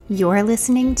You're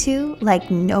listening to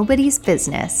Like Nobody's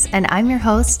Business, and I'm your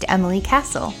host, Emily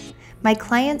Castle. My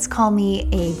clients call me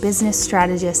a business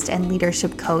strategist and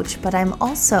leadership coach, but I'm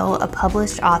also a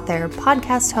published author,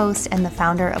 podcast host, and the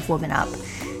founder of Woman Up.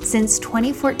 Since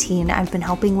 2014, I've been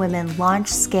helping women launch,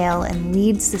 scale, and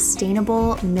lead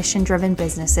sustainable, mission-driven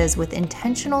businesses with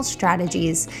intentional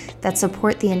strategies that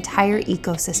support the entire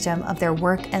ecosystem of their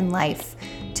work and life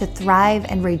to thrive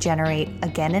and regenerate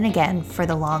again and again for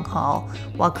the long haul,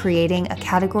 while creating a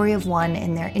category of one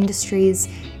in their industries,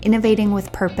 innovating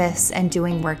with purpose, and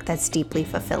doing work that's deeply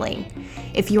fulfilling.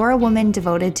 If you're a woman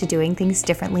devoted to doing things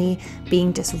differently,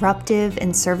 being disruptive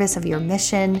in service of your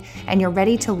mission, and you're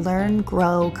ready to learn,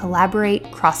 grow,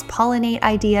 collaborate, cross-pollinate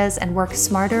ideas, and work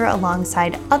smarter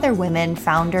alongside other women,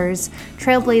 founders,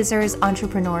 trailblazers,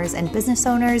 entrepreneurs, and business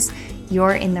owners,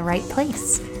 you're in the right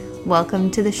place.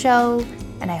 Welcome to the show,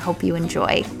 and I hope you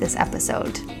enjoy this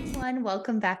episode.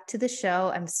 Welcome back to the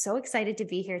show. I'm so excited to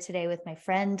be here today with my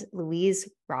friend Louise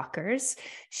Rockers.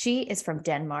 She is from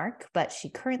Denmark, but she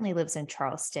currently lives in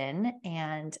Charleston,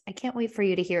 and I can't wait for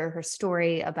you to hear her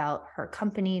story about her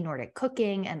company, Nordic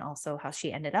Cooking, and also how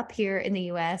she ended up here in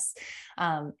the US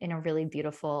in a really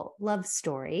beautiful love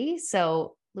story.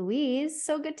 So Louise,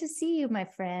 so good to see you, my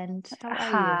friend. How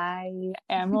are you?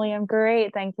 Hi, Emily. I'm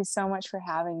great. Thank you so much for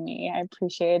having me. I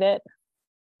appreciate it.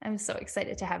 I'm so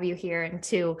excited to have you here and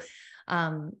to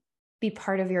be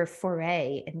part of your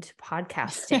foray into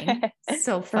podcasting.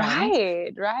 So fun.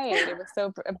 Right. It was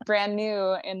so brand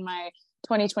new in my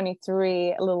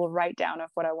 2023 a little write down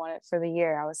of what I wanted for the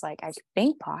year. I was like, I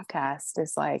think podcast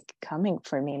is like coming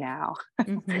for me now.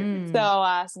 Mm-hmm.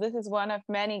 So this is one of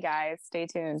many, guys. Stay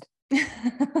tuned.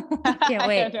 Can't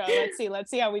wait. I don't know. Let's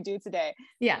see how we do today.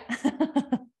 Yeah.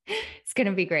 It's going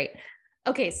to be great.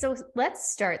 Okay, so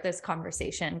let's start this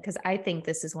conversation because I think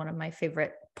this is one of my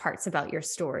favorite parts about your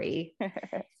story.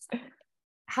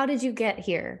 How did you get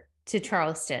here to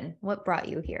Charleston? What brought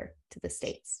you here to the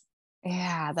States?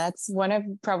 Yeah, that's one of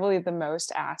probably the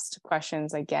most asked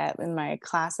questions I get in my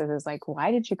classes is like,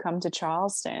 why did you come to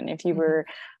Charleston? If you were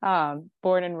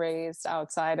born and raised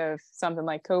outside of something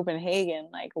like Copenhagen,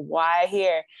 like why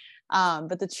here?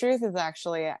 But the truth is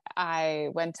actually, I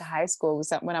went to high school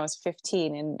when I was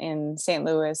 15 in St.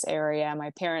 Louis area. My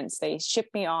parents, they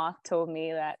shipped me off, told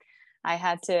me that I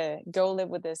had to go live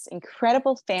with this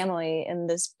incredible family in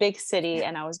this big city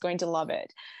and I was going to love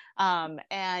it.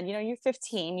 And you're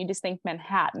 15, you just think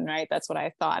Manhattan, right? That's what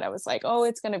I thought. I was like, oh,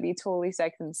 it's going to be totally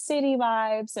Sex and the City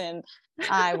vibes. And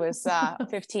I was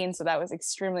 15, so that was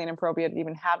extremely inappropriate to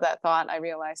even have that thought. I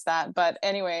realized that. But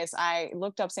anyways, I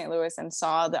looked up St. Louis and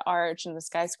saw the arch and the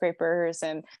skyscrapers,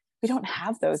 and we don't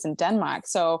have those in Denmark.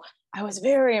 So I was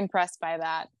very impressed by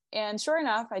that. And sure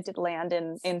enough, I did land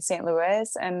in St.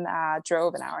 Louis and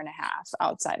drove an hour and a half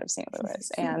outside of St.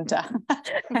 Louis. And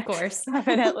of course,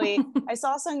 definitely, I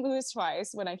saw St. Louis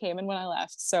twice when I came and when I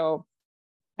left. So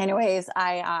anyways,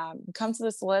 I come to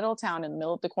this little town in the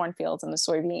middle of the cornfields and the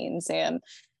soybeans and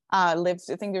lived,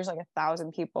 I think there's like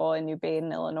 1,000 people in New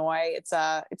Baden, Illinois. It's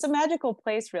a magical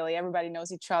place, really. Everybody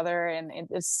knows each other and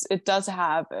it does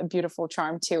have a beautiful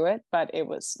charm to it, but it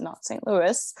was not St.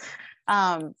 Louis.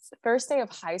 First day of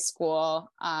high school,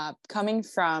 coming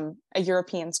from a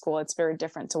European school, it's very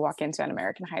different to walk into an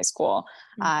American high school.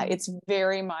 It's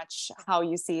very much how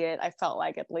you see it. I felt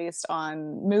like, at least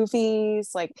on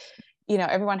movies, like,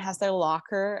 everyone has their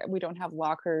locker. We don't have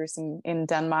lockers in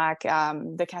Denmark.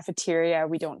 The cafeteria,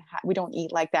 we don't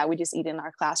eat like that. We just eat in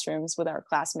our classrooms with our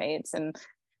classmates. And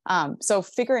so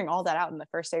figuring all that out in the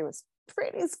first day was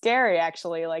pretty scary,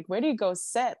 actually. Like, where do you go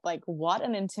sit? Like, what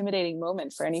an intimidating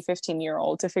moment for any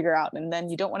 15-year-old to figure out. And then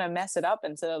you don't want to mess it up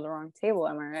and sit at the wrong table.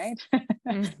 Am I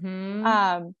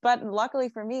right? But luckily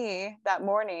for me, that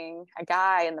morning, a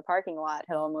guy in the parking lot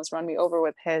had almost run me over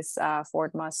with his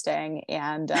Ford Mustang.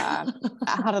 And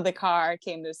out of the car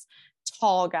came this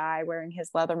tall guy wearing his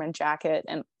Leatherman jacket.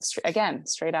 And again,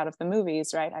 straight out of the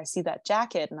movies, right? I see that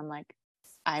jacket and I'm like,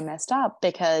 I messed up,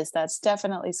 because that's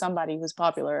definitely somebody who's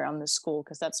popular on this school,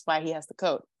 because that's why he has the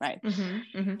coat, right?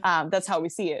 That's how we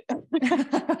see it.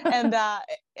 And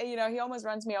he almost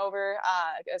runs me over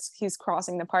as he's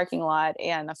crossing the parking lot,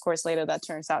 and of course later that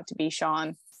turns out to be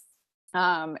Sean.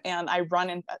 And I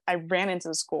ran into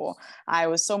the school. I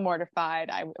was so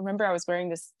mortified. I remember I was wearing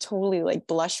this totally like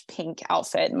blush pink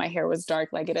outfit and my hair was dark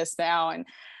like it is now, and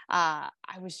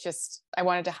I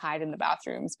wanted to hide in the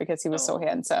bathrooms because he was so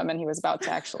handsome, and he was about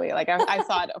to actually, like, I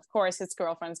thought, of course, his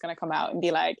girlfriend's going to come out and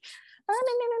be like,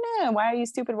 oh, no, why are you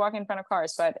stupid walking in front of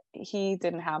cars? But he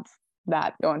didn't have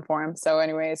that going for him. So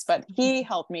anyways, but he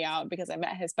helped me out because I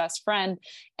met his best friend,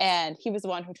 and he was the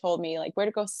one who told me like where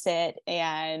to go sit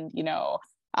and,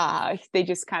 they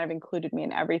just kind of included me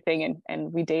in everything.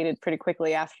 And we dated pretty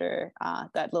quickly after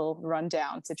that little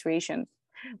rundown situation.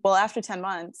 Well, after 10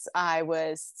 months, I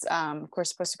was, of course,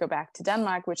 supposed to go back to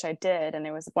Denmark, which I did. And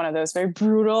it was one of those very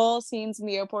brutal scenes in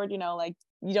the airport, like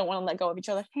you don't want to let go of each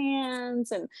other's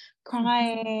hands and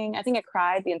crying. I think I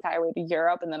cried the entire way to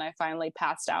Europe. And then I finally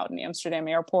passed out in the Amsterdam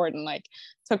airport and like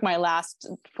took my last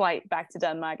flight back to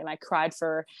Denmark. And I cried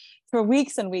for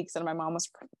weeks and weeks. And my mom was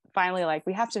finally like,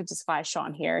 we have to just fly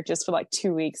Sean here just for like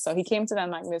 2 weeks. So he came to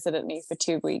Denmark, visited me for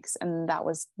 2 weeks. And that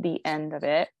was the end of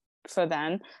it for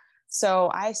then.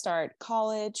 So I start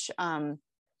college.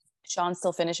 Sean's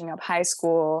still finishing up high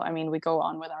school. I mean, we go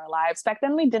on with our lives. Back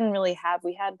then we didn't really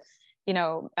we had,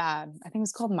 I think it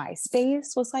was called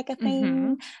MySpace was like a thing.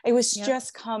 Mm-hmm. It was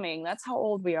just coming. That's how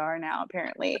old we are now,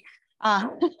 apparently.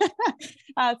 So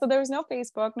there was no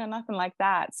Facebook, no nothing like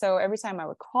that. So every time I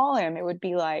would call him, it would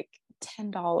be like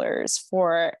 $10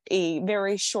 for a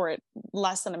very short,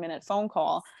 less than a minute phone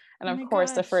call. And of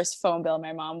course, the first phone bill,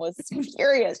 my mom was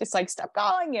furious. It's like, stop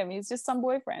calling him. He's just some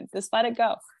boyfriend. Just let it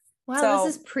go. Wow. So,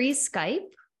 was this pre-Skype?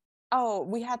 Oh,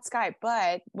 we had Skype,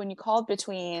 but when you called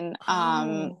between,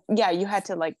 you had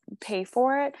to like pay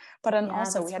for it. But then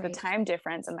also we had the time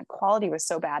difference and the quality was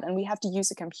so bad and we have to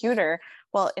use a computer.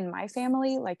 Well, in my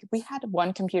family, like we had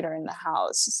one computer in the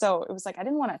house. So it was like, I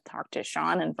didn't want to talk to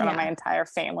Sean in front of my entire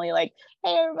family. Like,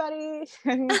 hey, everybody.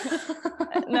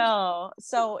 No.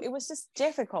 So it was just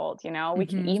difficult, we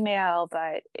can email,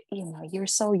 but you're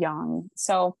so young.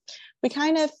 So we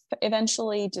kind of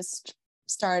eventually just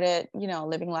started,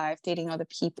 living life, dating other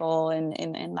people,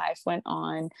 and life went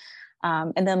on.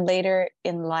 And then later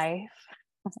in life,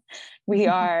 we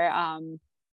are,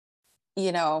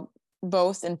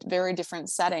 both in very different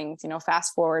settings,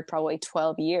 fast forward probably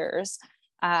 12 years.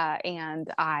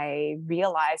 And I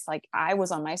realized like I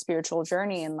was on my spiritual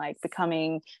journey and like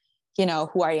becoming,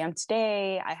 who I am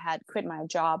today. I had quit my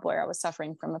job where I was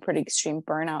suffering from a pretty extreme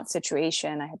burnout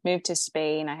situation. I had moved to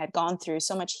Spain. I had gone through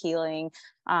so much healing,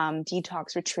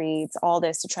 detox retreats, all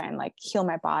this to try and like heal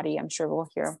my body. I'm sure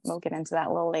we'll get into that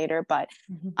a little later. But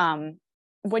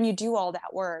when you do all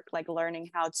that work, like learning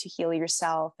how to heal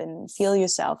yourself and feel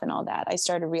yourself and all that, I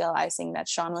started realizing that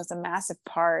Sean was a massive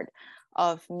part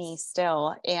of me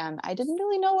still. And I didn't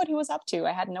really know what he was up to.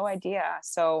 I had no idea.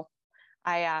 So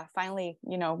I finally,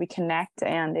 we connect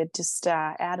and it just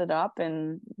added up.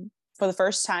 And for the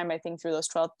first time, I think through those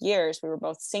 12 years, we were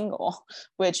both single,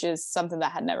 which is something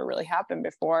that had never really happened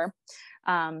before.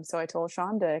 So I told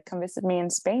Sean to come visit me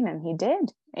in Spain and he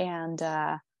did. And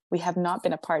we have not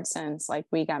been apart since. Like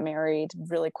we got married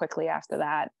really quickly after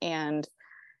that. And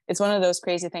it's one of those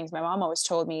crazy things. My mom always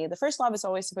told me the first love is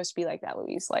always supposed to be like that,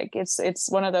 Louise. Like it's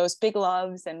one of those big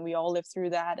loves and we all live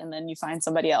through that. And then you find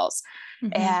somebody else.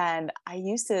 And I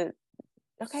used to,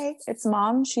 okay, it's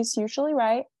mom. She's usually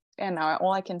right. And now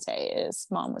all I can say is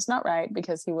mom was not right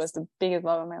because he was the biggest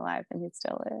love of my life and he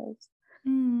still is.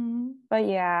 But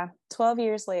yeah, 12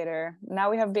 years later,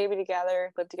 now we have a baby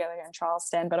together, live together here in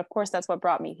Charleston. But of course, that's what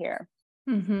brought me here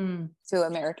to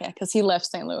America because he left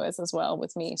St. Louis as well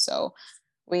with me. So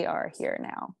we are here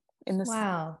now in this.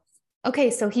 Wow. Okay.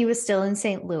 So he was still in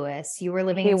St. Louis. You were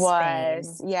living in Spain.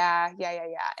 Yeah.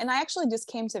 And I actually just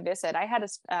came to visit. I had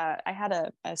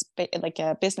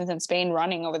a business in Spain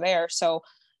running over there. So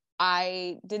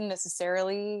I didn't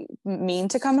necessarily mean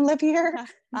to come and live here.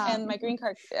 And my green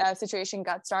card situation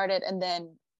got started and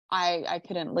then I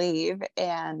couldn't leave.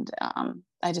 And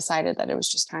I decided that it was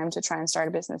just time to try and start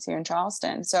a business here in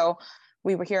Charleston. So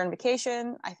we were here on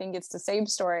vacation. I think it's the same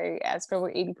story as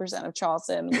probably 80% of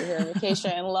Charleston. We were here on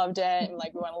vacation, loved it, and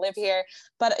like we want to live here.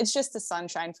 But it's just the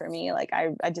sunshine for me. Like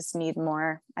I just need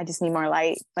more. I just need more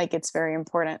light. Like it's very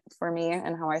important for me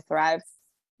and how I thrive.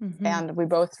 And we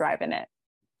both thrive in it.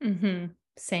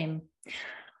 Same.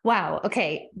 Wow.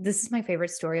 Okay. This is my favorite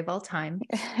story of all time.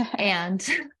 And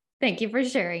thank you for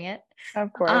sharing it.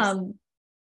 Of course.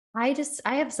 I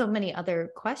have so many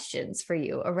other questions for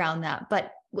you around that,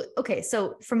 but okay.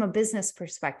 So from a business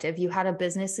perspective, you had a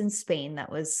business in Spain that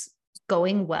was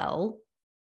going well,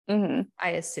 I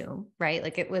assume, right?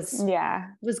 Like it was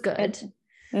good.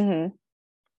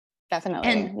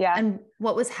 Definitely. And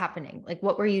what was happening? Like,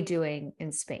 what were you doing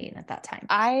in Spain at that time?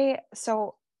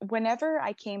 So whenever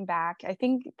I came back, I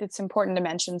think it's important to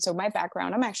mention. So my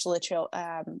background, I'm actually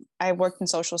I worked in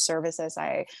social services.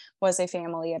 I was a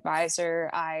family advisor.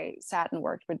 I sat and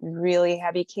worked with really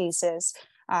heavy cases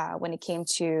when it came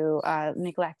to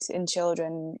neglect in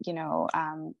children,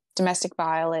 domestic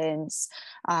violence,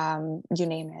 you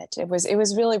name it. It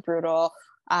was really brutal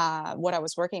what I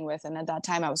was working with. And at that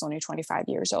time I was only 25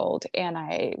 years old. And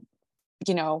I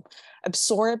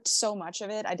absorbed so much of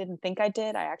it. I didn't think I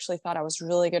did. I actually thought I was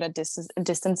really good at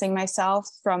distancing myself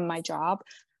from my job.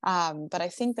 But I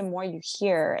think the more you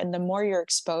hear and the more you're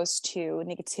exposed to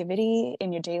negativity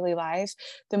in your daily life,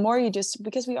 the more you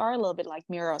because we are a little bit like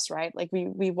mirrors, right? Like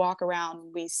we walk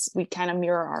around, we kind of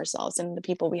mirror ourselves and the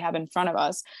people we have in front of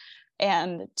us.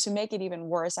 And to make it even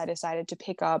worse, I decided to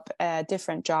pick up a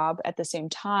different job at the same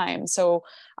time. So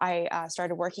I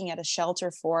started working at a shelter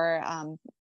for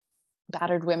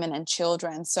battered women and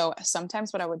children. So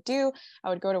sometimes what I would do, I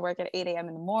would go to work at 8 a.m.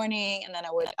 in the morning, and then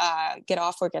I would get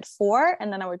off work at 4,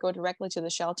 and then I would go directly to the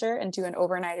shelter and do an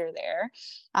overnighter there,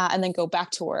 and then go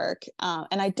back to work.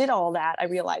 And I did all that, I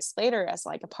realized later, as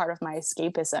like a part of my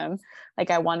escapism. Like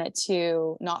I wanted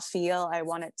to not feel, I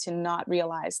wanted to not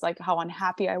realize like how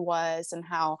unhappy I was and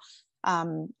how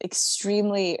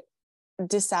extremely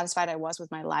dissatisfied I was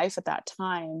with my life at that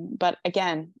time. But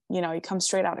again, you come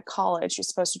straight out of college, you're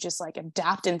supposed to just like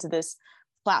adapt into this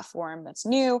platform that's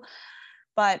new.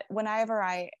 But whenever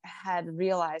I had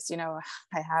realized, I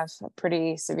have a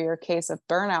pretty severe case of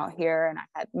burnout here, and I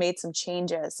had made some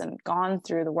changes and gone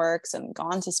through the works and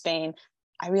gone to Spain,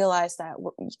 I realized that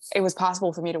it was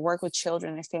possible for me to work with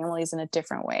children and families in a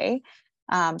different way.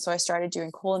 So I started doing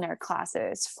culinary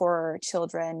classes for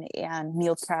children and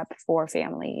meal prep for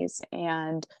families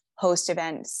and host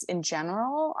events in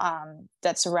general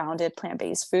that surrounded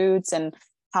plant-based foods and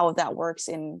how that works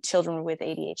in children with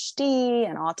ADHD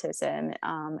and autism.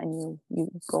 And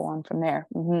you go on from there.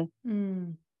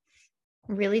 Mm-hmm.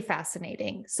 Really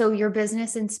fascinating. So your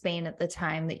business in Spain at the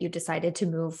time that you decided to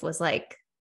move was like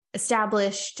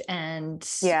established, and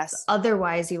yes,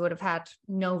 otherwise you would have had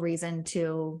no reason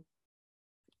to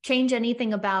change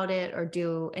anything about it or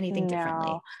do anything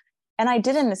differently. And I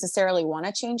didn't necessarily want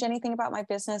to change anything about my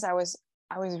business. I was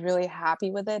really happy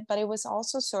with it, but it was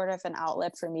also sort of an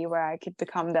outlet for me where I could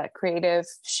become that creative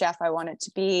chef I wanted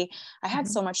to be. I had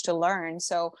so much to learn.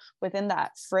 So within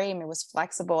that frame, it was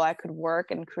flexible. I could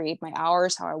work and create my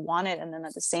hours how I wanted. And then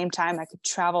at the same time, I could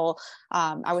travel.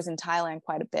 I was in Thailand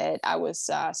quite a bit. I was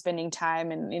spending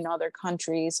time in other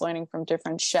countries, learning from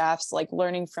different chefs, like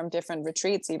learning from different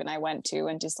retreats even I went to,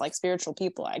 and just like spiritual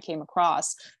people I came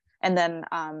across. And then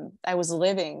I was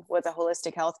living with a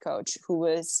holistic health coach who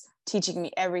was teaching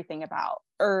me everything about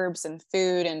herbs and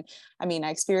food. And I mean,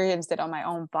 I experienced it on my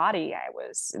own body. I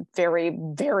was very,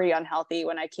 very unhealthy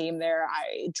when I came there.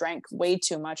 I drank way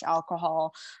too much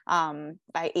alcohol.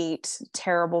 I ate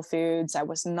terrible foods. I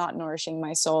was not nourishing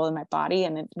my soul and my body,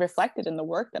 and it reflected in the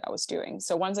work that I was doing.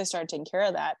 So once I started taking care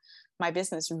of that, my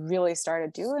business really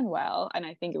started doing well. And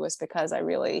I think it was because I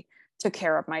really took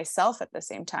care of myself at the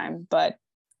same time. But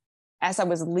as I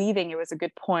was leaving, it was a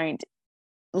good point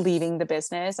leaving the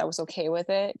business. I was okay with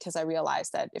it because I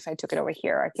realized that if I took it over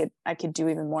here, I could do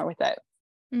even more with it.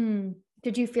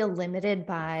 Did you feel limited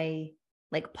by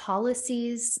like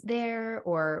policies there,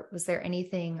 or was there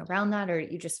anything around that, or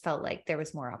you just felt like there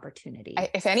was more opportunity?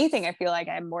 If anything, I feel like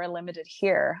I'm more limited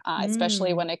here,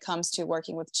 especially when it comes to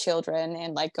working with children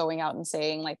and like going out and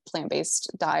saying like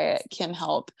plant-based diet can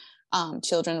help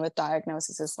children with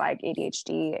diagnoses like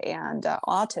ADHD and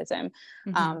autism,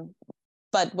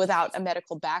 but without a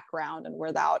medical background and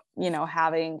without,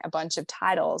 having a bunch of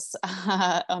titles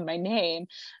on my name.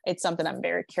 It's something I'm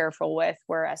very careful with.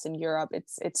 Whereas in Europe,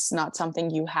 it's not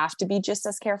something you have to be just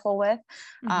as careful with.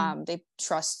 They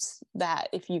trust that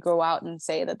if you go out and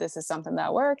say that this is something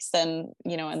that works, then,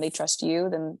 and they trust you,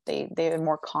 then they're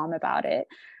more calm about it.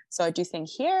 So I do think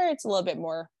here it's a little bit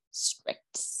more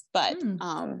strict, but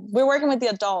we're working with the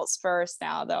adults first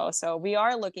now though, so we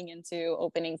are looking into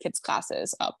opening kids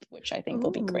classes up, which I think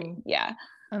will be great. Yeah,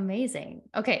 amazing.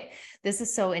 Okay, this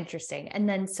is so interesting. And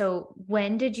then so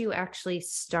when did you actually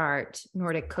start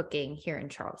Nordic Cooking here in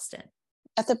Charleston?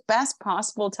 At the best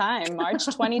possible time, March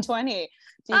 2020.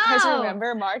 Do you guys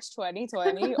remember March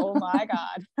 2020? Oh my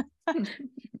god.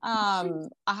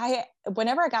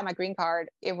 Whenever I got my green card,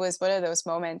 it was one of those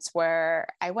moments where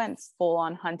I went full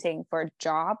on hunting for a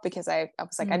job, because I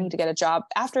was like, I need to get a job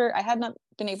after I had not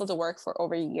been able to work for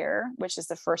over a year, which is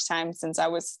the first time since I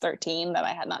was 13 that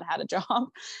I had not had a job.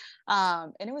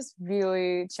 And it was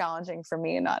really challenging for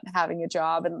me not having a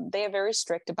job. And they are very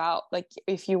strict about, like,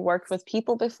 if you worked with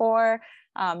people before,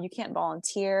 you can't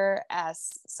volunteer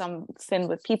as something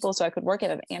with people. So I could work at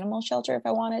an animal shelter if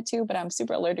I wanted to, but I'm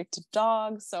super allergic to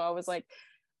dogs. So I was like,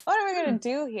 what are we going to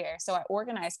do here? So I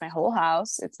organized my whole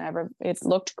house. It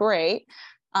looked great.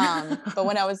 But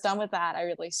when I was done with that, I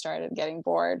really started getting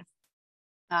bored.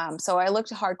 So I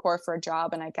looked hardcore for a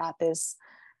job, and I got this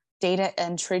data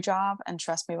entry job. And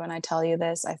trust me when I tell you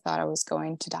this, I thought I was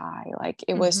going to die. Like,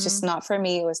 it was just not for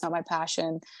me. It was not my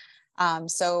passion.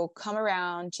 So come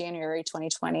around January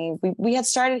 2020, we had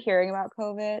started hearing about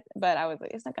COVID, but I was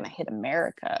like, it's not going to hit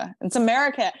America. It's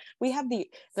America. We have the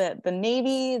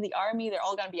Navy, the Army, they're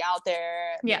all going to be out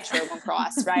there. Yeah. Sure, it won't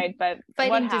cross, right? But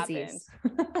Fighting what happened? disease.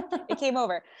 It came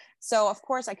over. So of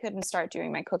course I couldn't start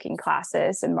doing my cooking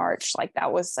classes in March. Like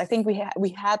that was, I think we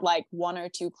had like 1 or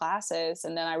 2 classes,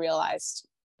 and then I realized,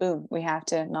 boom, we have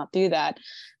to not do that.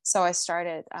 So I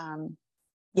started,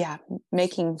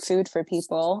 making food for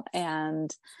people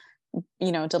and,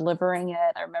 delivering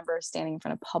it. I remember standing in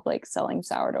front of Publix selling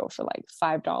sourdough for like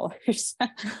 $5.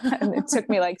 And it took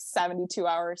me like 72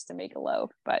 hours to make a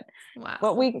loaf, but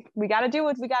wow. we got to do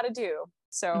what we got to do.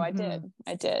 So I did.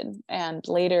 And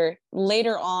later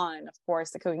on, of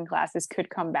course, the cooking classes could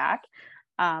come back.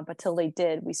 But till they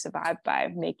did, we survived by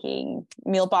making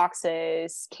meal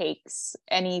boxes, cakes,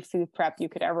 any food prep you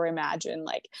could ever imagine.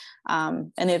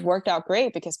 And it worked out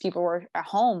great because people were at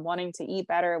home wanting to eat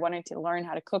better, wanting to learn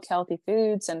how to cook healthy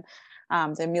foods. And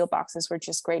the meal boxes were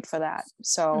just great for that.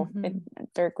 So I'm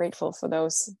very grateful for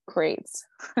those crates.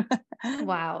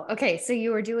 Wow. Okay. So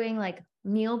you were doing like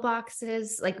meal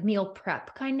boxes, like meal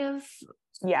prep kind of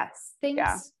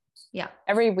things? Yeah.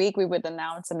 Every week we would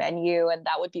announce a menu, and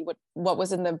that would be what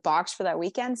was in the box for that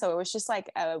weekend. So it was just like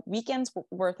a weekend's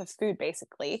worth of food,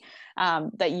 basically,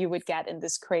 that you would get in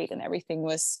this crate, and everything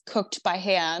was cooked by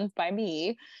hand by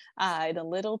me in a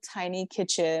little tiny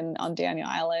kitchen on Daniel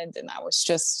Island. And I was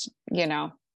just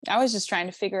trying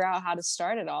to figure out how to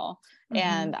start it all.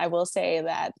 And I will say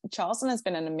that Charleston has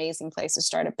been an amazing place to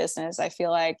start a business. I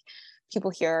feel like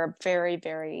people here are very,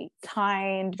 very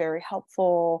kind, very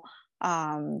helpful.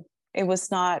 It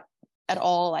was not at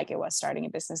all like it was starting a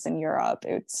business in Europe.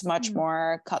 It's much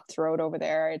more cutthroat over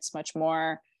there. It's much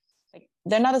more like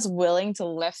they're not as willing to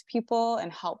lift people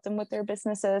and help them with their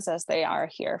businesses as they are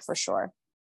here, for sure.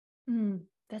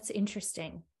 That's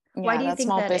interesting. Yeah, why do you think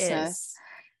small that business is?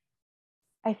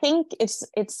 I think it's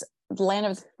the land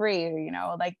of the free,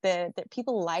 like the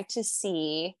people like to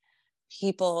see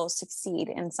people succeed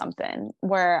in something,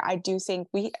 where I do think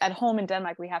we at home in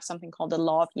Denmark, we have something called the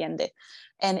law of Jende.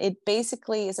 And it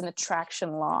basically is an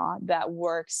attraction law that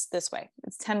works this way.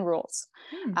 It's 10 rules.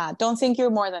 Don't think you're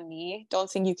more than me. Don't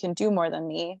think you can do more than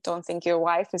me. Don't think your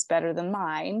wife is better than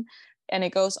mine. And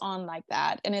it goes on like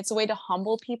that. And it's a way to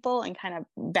humble people and kind of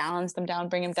balance them down,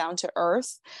 bring them down to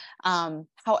earth.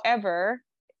 However,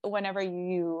 whenever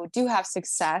you do have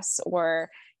success or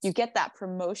you get that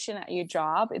promotion at your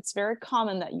job, it's very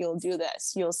common that you'll do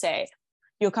this.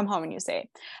 You'll come home and you say,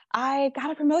 I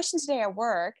got a promotion today at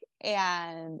work.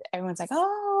 And everyone's like,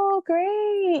 oh,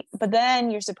 great. But then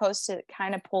you're supposed to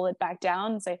kind of pull it back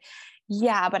down and say,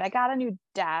 yeah, but I got a new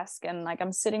desk, and like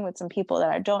I'm sitting with some people that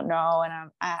I don't know, and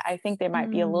I think they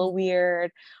might be a little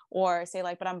weird. Or say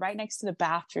like, but I'm right next to the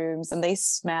bathrooms and they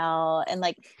smell. And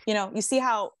like, you see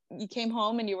how you came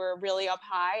home and you were really up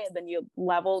high and then you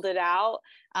leveled it out.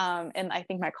 And I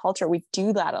think my culture, we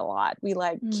do that a lot. We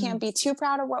can't be too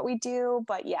proud of what we do,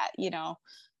 but yet,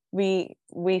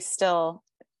 we still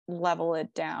level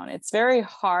it down. It's very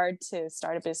hard to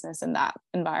start a business in that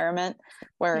environment.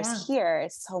 Whereas here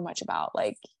it's so much about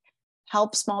like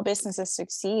help small businesses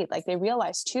succeed. Like they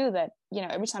realize too that,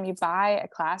 every time you buy a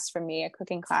class from me, a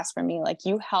cooking class from me, like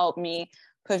you help me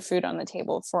put food on the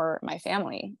table for my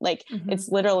family. Like it's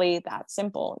literally that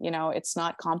simple. It's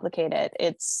not complicated.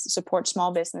 It's support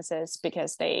small businesses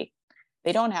because they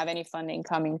don't have any funding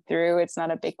coming through. It's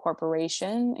not a big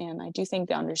corporation. And I do think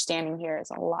the understanding here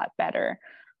is a lot better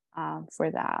for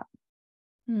that.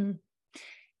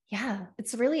 Yeah,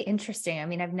 it's really interesting. I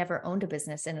mean, I've never owned a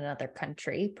business in another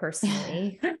country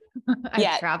personally.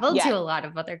 I've traveled to a lot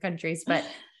of other countries, but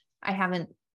I haven't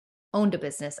owned a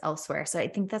business elsewhere. So I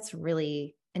think that's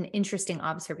really an interesting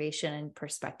observation and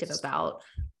perspective about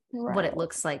what it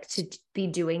looks like to be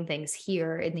doing things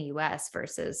here in the US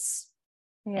versus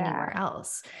anywhere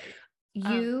else.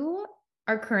 You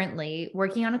are currently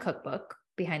working on a cookbook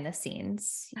behind the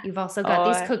scenes. You've also got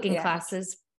these cooking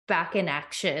classes back in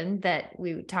action that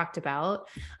we talked about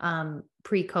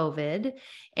pre-COVID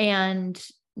and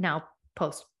now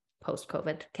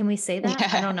post-COVID. Can we say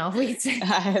that? I don't know if we say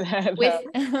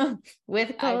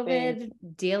with COVID,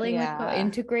 dealing with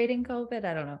integrating COVID.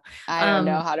 I don't know. I don't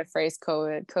know how to phrase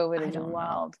COVID. COVID is a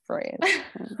wild phrase.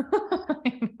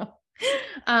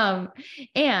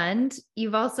 And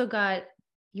you've also got,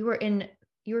 you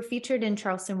were featured in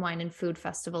Charleston Wine and Food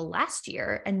Festival last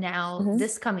year. And now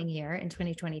this coming year in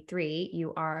 2023,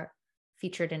 you are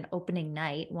featured in opening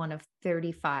night, one of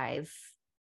 35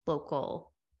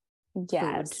 local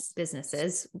food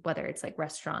businesses, whether it's like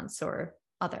restaurants or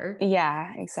other.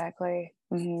 Yeah, exactly.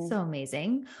 So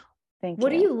amazing. Thank you.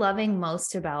 What are you loving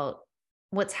most about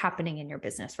what's happening in your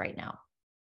business right now?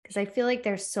 Because I feel like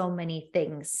there's so many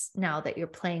things now that you're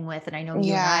playing with. And I know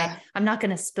you and I'm not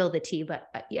going to spill the tea, but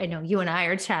I know you and I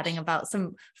are chatting about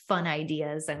some fun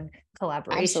ideas and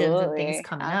collaborations and things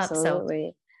coming up. So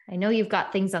I know you've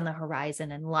got things on the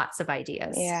horizon and lots of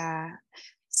ideas. Yeah.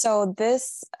 So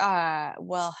this,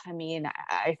 well, I mean,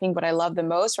 I think what I love the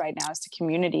most right now is the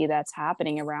community that's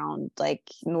happening around like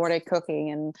Nordic cooking.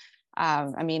 And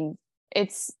I mean,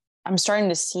 I'm starting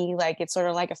to see like it's sort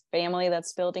of like a family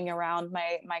that's building around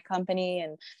my company,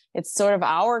 and it's sort of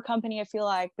our company, I feel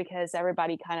like, because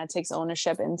everybody kind of takes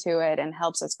ownership into it and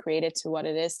helps us create it to what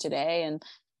it is today. And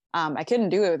I couldn't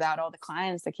do it without all the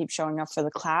clients that keep showing up for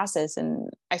the classes. And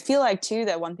I feel like too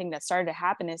that one thing that started to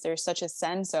happen is there's such a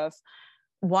sense of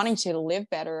wanting to live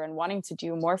better and wanting to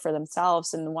do more for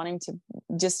themselves and wanting to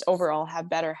just overall have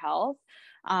better health.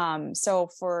 So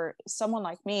for someone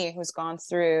like me who's gone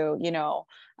through,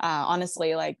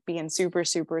 honestly, like being super,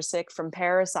 super sick from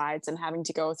parasites and having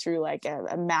to go through like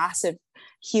a massive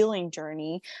healing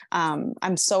journey,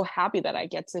 I'm so happy that I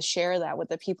get to share that with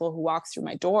the people who walk through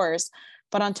my doors.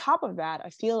 But on top of that, I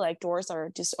feel like doors are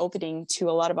just opening to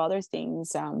a lot of other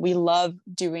things. We love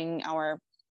doing our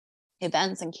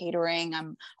events and catering.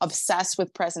 I'm obsessed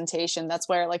with presentation. That's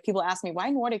where like people ask me, why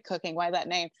Nordic cooking? Why that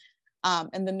name?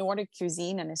 And the Nordic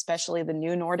cuisine, and especially the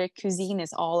new Nordic cuisine,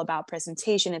 is all about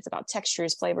presentation. It's about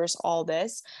textures, flavors, all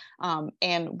this.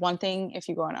 And one thing, if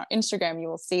you go on our Instagram, you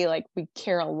will see like we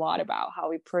care a lot about how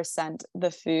we present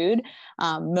the food.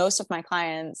 Most of my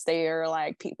clients, they are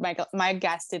like, my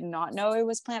guests did not know it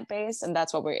was plant-based, and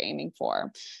that's what we're aiming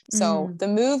for. So the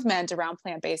movement around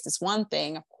plant-based is one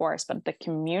thing, of course, but the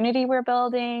community we're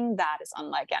building, that is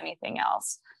unlike anything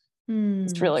else.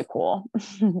 It's really cool.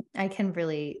 I can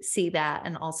really see that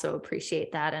and also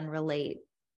appreciate that and relate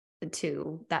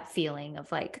to that feeling of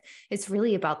like, it's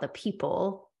really about the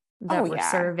people that we're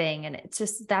serving. And it's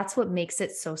just, that's what makes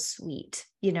it so sweet,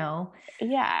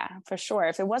 Yeah, for sure.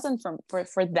 If it wasn't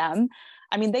for them,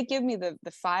 I mean, they give me the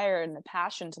fire and the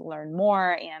passion to learn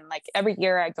more. And like every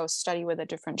year I go study with a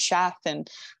different chef, and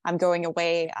I'm going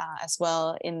away as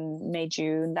well in May,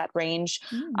 June, that range,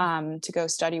 to go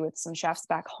study with some chefs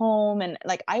back home. And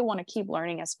like, I want to keep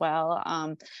learning as well.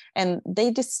 And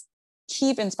they just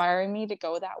keep inspiring me to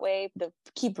go that way. They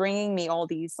keep bringing me all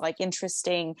these like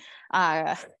interesting,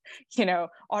 autoimmune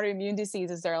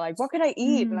diseases. They're like, what could I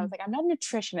eat? And I was like, I'm not a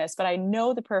nutritionist, but I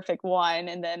know the perfect one.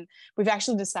 And then we've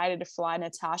actually decided to fly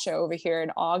Natasha over here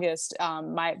in August,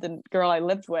 the girl I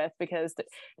lived with, because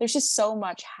there's just so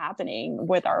much happening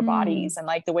with our bodies and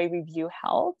like the way we view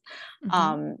health.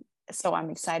 So I'm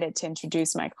excited to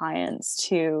introduce my clients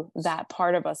to that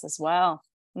part of us as well.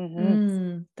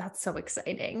 That's so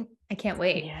exciting. I can't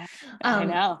wait. Yeah, I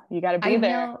know. You got to be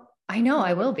there. I know.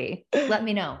 I will be. Let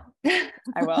me know.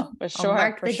 I will, for sure. I'll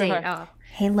mark the date off.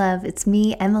 Hey love, it's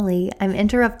me, Emily. I'm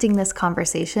interrupting this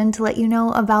conversation to let you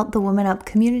know about the Woman Up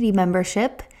community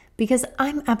membership, because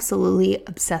I'm absolutely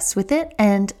obsessed with it,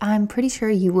 and I'm pretty sure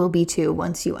you will be too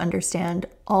once you understand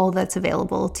all that's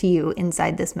available to you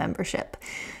inside this membership.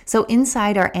 So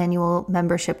inside our annual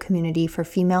membership community for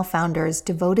female founders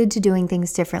devoted to doing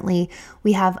things differently,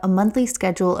 we have a monthly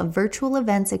schedule of virtual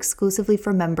events exclusively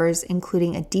for members,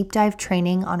 including a deep dive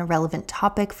training on a relevant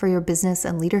topic for your business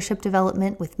and leadership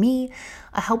development with me,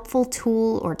 a helpful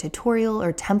tool or tutorial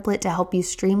or template to help you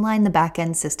streamline the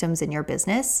back-end systems in your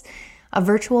business, a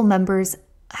virtual members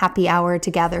happy hour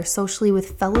to gather socially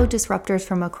with fellow disruptors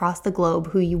from across the globe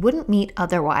who you wouldn't meet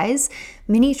otherwise,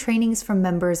 mini trainings from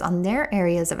members on their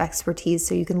areas of expertise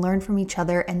so you can learn from each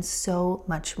other, and so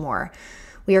much more.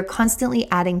 We are constantly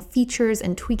adding features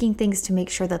and tweaking things to make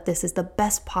sure that this is the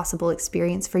best possible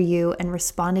experience for you, and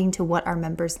responding to what our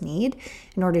members need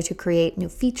in order to create new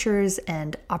features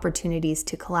and opportunities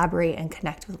to collaborate and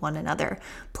connect with one another.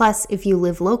 Plus, if you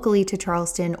live locally to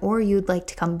Charleston or you'd like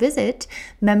to come visit,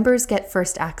 members get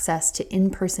first access to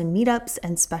in-person meetups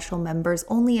and special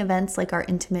members-only events like our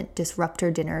Intimate Disruptor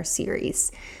Dinner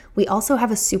series. We also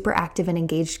have a super active and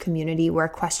engaged community where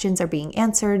questions are being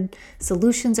answered,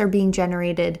 solutions are being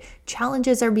generated,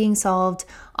 challenges are being solved,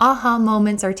 aha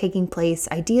moments are taking place,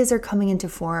 ideas are coming into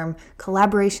form,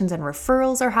 collaborations and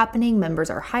referrals are happening, members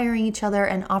are hiring each other,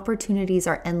 and opportunities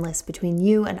are endless between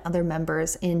you and other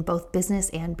members in both business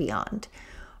and beyond.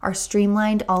 Our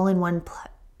streamlined all-in-one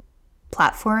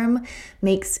platform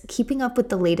makes keeping up with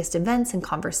the latest events and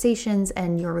conversations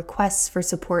and your requests for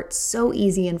support so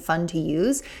easy and fun to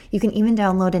use. You can even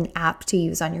download an app to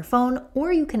use on your phone,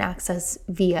 or you can access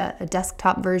via a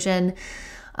desktop version.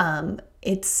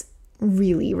 It's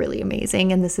really, really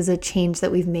amazing. And this is a change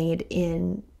that we've made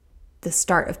in the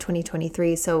start of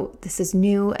 2023. So this is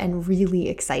new and really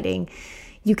exciting.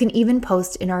 You can even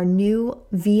post in our new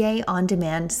VA on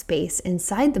demand space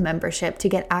inside the membership to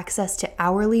get access to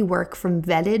hourly work from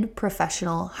vetted,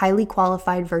 professional, highly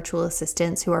qualified virtual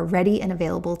assistants who are ready and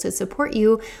available to support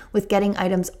you with getting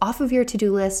items off of your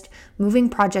to-do list, moving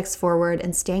projects forward,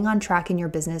 and staying on track in your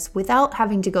business without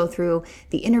having to go through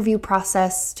the interview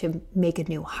process to make a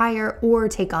new hire or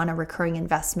take on a recurring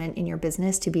investment in your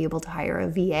business to be able to hire a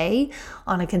VA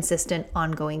on a consistent,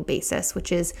 ongoing basis,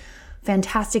 which is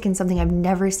fantastic and something I've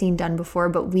never seen done before,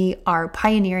 but we are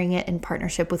pioneering it in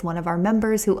partnership with one of our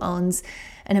members who owns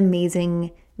an amazing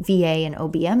VA and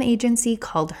OBM agency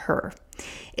called Her.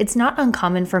 It's not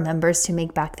uncommon for members to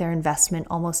make back their investment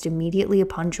almost immediately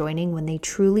upon joining when they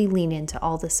truly lean into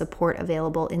all the support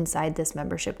available inside this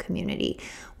membership community.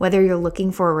 Whether you're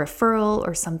looking for a referral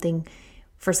or something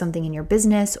in your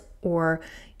business, or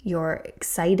you're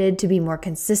excited to be more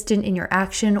consistent in your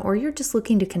action, or you're just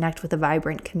looking to connect with a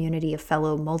vibrant community of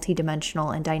fellow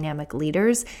multidimensional and dynamic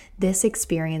leaders, this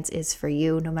experience is for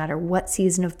you, no matter what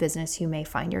season of business you may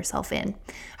find yourself in.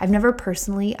 I've never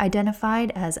personally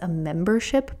identified as a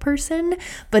membership person,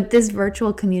 but this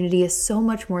virtual community is so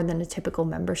much more than a typical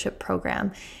membership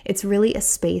program. It's really a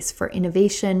space for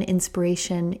innovation,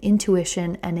 inspiration,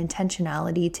 intuition, and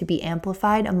intentionality to be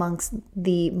amplified amongst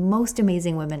the most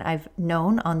amazing women I've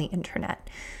known on the internet.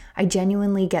 I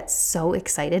genuinely get so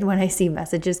excited when I see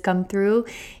messages come through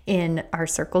in our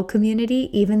circle community,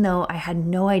 even though I had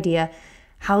no idea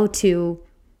how to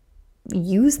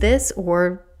use this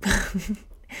or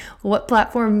what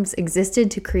platforms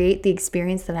existed to create the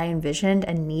experience that I envisioned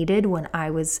and needed when I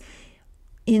was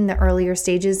in the earlier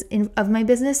stages of my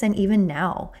business, and even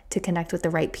now, to connect with the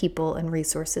right people and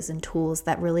resources and tools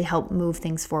that really help move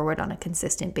things forward on a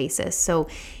consistent basis. So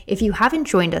if you haven't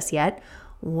joined us yet,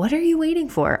 what are you waiting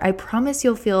for? I promise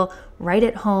you'll feel right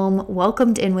at home,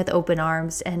 welcomed in with open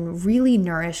arms, and really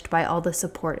nourished by all the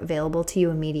support available to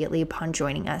you immediately upon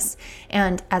joining us.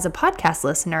 And as a podcast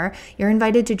listener, you're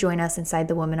invited to join us inside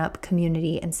the Woman Up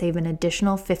community and save an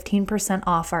additional 15%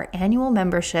 off our annual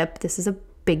membership. This is a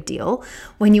big deal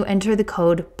when you enter the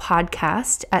code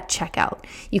podcast at checkout.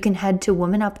 You can head to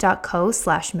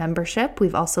womanup.co/membership.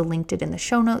 We've also linked it in the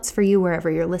show notes for you wherever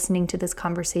you're listening to this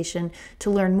conversation to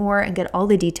learn more and get all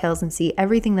the details and see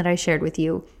everything that I shared with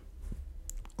you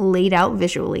laid out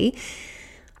visually.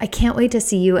 I can't wait to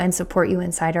see you and support you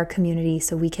inside our community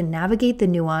so we can navigate the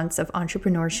nuance of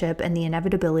entrepreneurship and the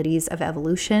inevitabilities of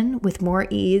evolution with more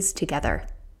ease together.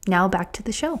 Now back to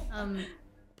the show.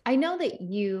 I know that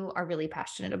you are really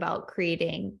passionate about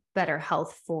creating better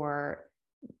health for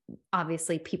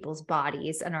obviously people's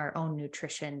bodies and our own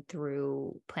nutrition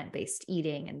through plant-based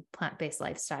eating and plant-based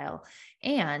lifestyle.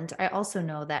 And I also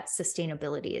know that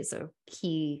sustainability is a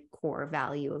key core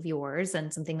value of yours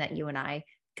and something that you and I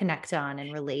connect on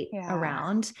and relate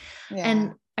around. Yeah.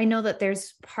 And I know that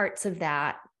there's parts of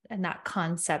that and that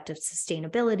concept of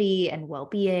sustainability and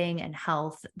well-being and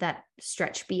health that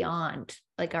stretch beyond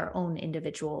like our own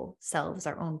individual selves,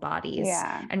 our own bodies,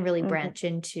 and really branch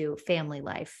into family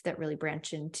life, that really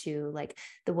branch into like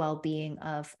the well-being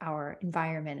of our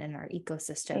environment and our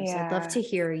ecosystems. Yeah. I'd love to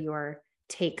hear your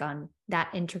take on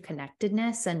that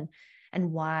interconnectedness and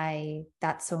why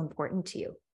that's so important to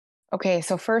you. Okay,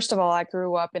 so first of all, I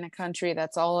grew up in a country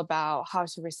that's all about how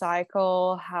to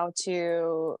recycle, how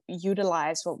to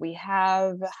utilize what we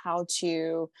have, how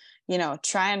to,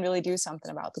 try and really do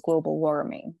something about the global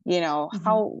warming.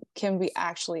 How can we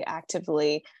actually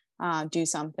actively do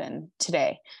something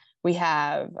today? We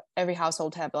have, every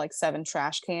household have like 7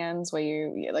 trash cans where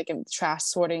you like trash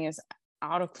sorting is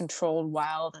out of control,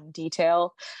 wild and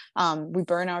detailed. We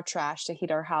burn our trash to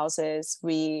heat our houses.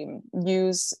 We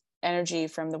use energy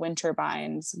from the wind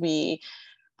turbines.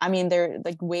 They're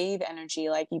like wave energy.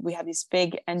 Like we have these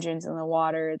big engines in the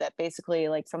water that basically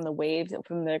like from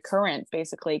the current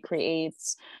basically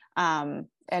creates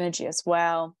energy as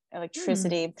well,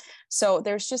 electricity. So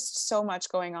there's just so much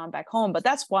going on back home, but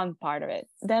that's one part of it.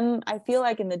 Then I feel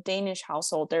like in the Danish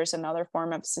household, there's another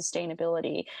form of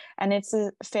sustainability, and it's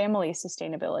a family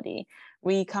sustainability.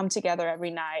 We come together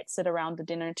every night, sit around the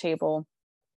dinner table,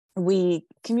 we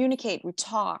communicate, we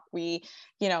talk, we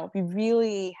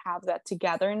really have that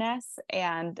togetherness,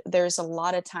 and there's a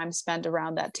lot of time spent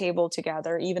around that table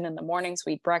together. Even in the mornings,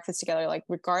 we eat breakfast together, like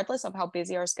regardless of how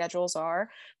busy our schedules are,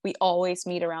 we always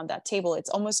meet around that table. It's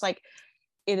almost like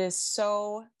it is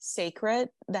so sacred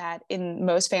that in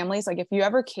most families, like if you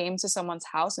ever came to someone's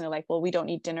house and they're like, well, we don't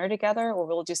eat dinner together, or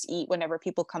we'll just eat whenever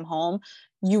people come home,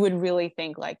 you would really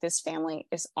think like this family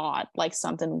is odd, like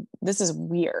something, this is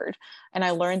weird. And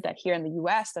I learned that here in the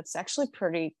US, that's actually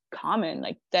pretty common,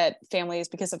 like that families,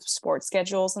 because of sports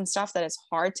schedules and stuff, that it's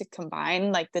hard to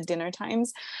combine like the dinner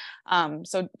times.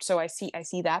 So I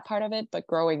see that part of it, but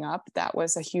growing up, that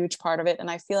was a huge part of it.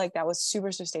 And I feel like that was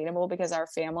super sustainable because our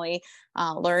family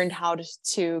learned how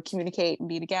to communicate and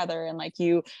be together. And like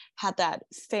you had that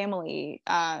family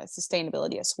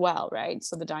sustainability as well, right?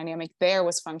 So the dynamic there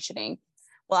was functioning.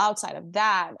 Well, outside of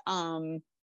that,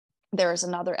 there's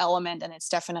another element, and it's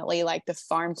definitely like the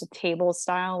farm to table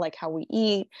style, like how we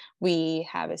eat. We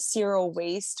have a zero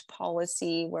waste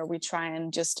policy where we try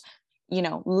and just,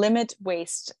 limit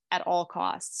waste at all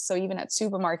costs. So even at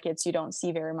supermarkets, you don't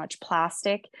see very much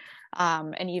plastic.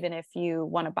 And even if you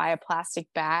want to buy a plastic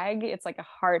bag, it's like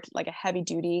a heavy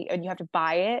duty, and you have to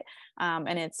buy it.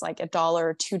 And it's like $1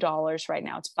 or $2 right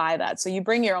now to buy that. So you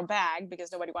bring your own bag because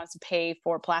nobody wants to pay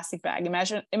for a plastic bag.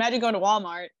 Imagine going to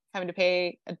Walmart having to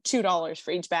pay $2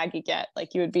 for each bag you get.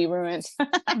 Like, you would be ruined.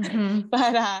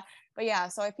 Mm-hmm. But yeah,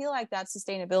 so I feel like that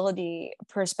sustainability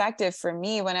perspective for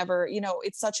me, whenever,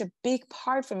 it's such a big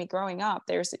part for me growing up.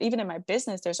 There's, even in my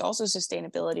business, there's also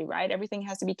sustainability, right? Everything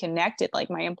has to be connected. Like,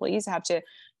 my employees have to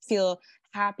feel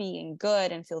happy and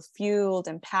good and feel fueled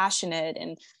and passionate.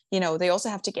 And, they also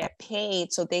have to get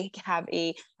paid. So they have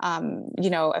a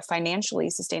financially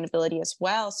sustainability as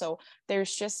well. So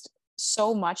there's just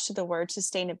so much to the word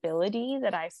sustainability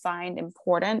that I find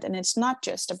important. And it's not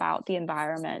just about the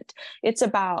environment. It's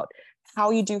about how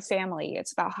you do family.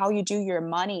 It's about how you do your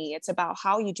money. It's about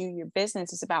how you do your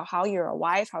business. It's about how you're a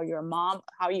wife, how you're a mom,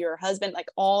 how you're a husband. Like,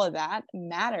 all of that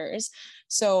matters.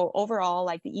 So overall,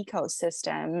 like, the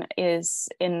ecosystem is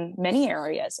in many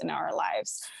areas in our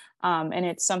lives. And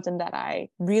it's something that I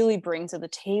really bring to the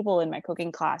table in my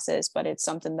cooking classes, but it's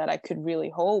something that I could really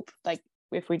hope, like,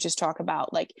 if we just talk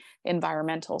about like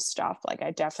environmental stuff, like,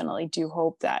 I definitely do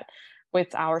hope that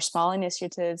with our small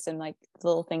initiatives and like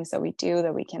little things that we do,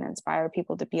 that we can inspire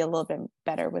people to be a little bit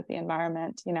better with the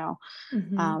environment,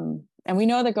 Mm-hmm. And we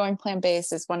know that going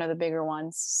plant-based is one of the bigger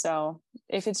ones. So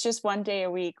if it's just one day a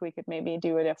week, we could maybe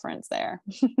do a difference there.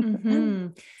 Mm-hmm.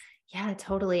 Yeah,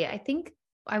 totally. I think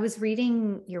I was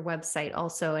reading your website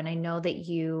also, and I know that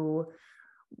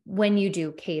when you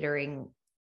do catering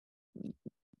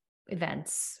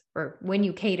events, or when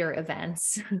you cater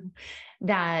events,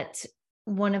 that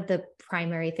one of the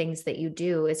primary things that you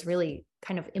do is really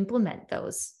kind of implement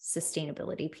those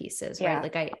sustainability pieces, right?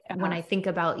 Like, when I think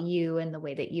about you and the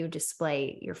way that you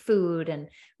display your food and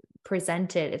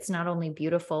present it, it's not only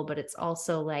beautiful, but it's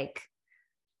also like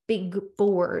big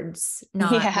boards,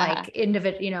 not like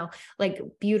individual, like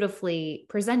beautifully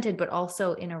presented, but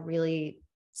also in a really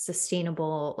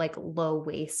sustainable, like low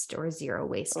waste or zero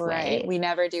waste way. We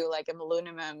never do like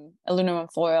aluminum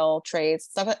foil trays,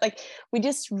 stuff like we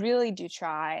just really do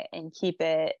try and keep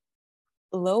it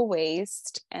low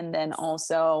waste. And then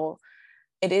also,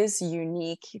 it is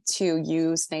unique to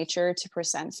use nature to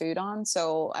present food on.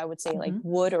 So I would say like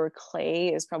wood or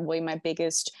clay is probably my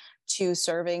biggest 2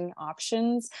 serving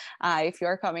options. If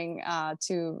you're coming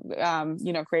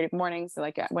to Creative Mornings,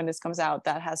 like when this comes out,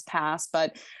 that has passed,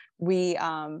 but we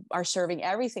are serving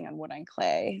everything on wood and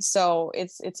clay. So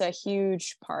it's a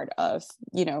huge part of,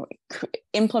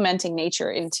 implementing nature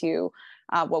into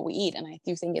what we eat. And I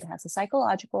do think it has a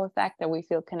psychological effect that we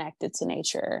feel connected to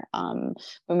nature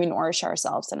when we nourish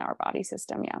ourselves and our body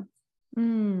system. Yeah.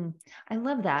 I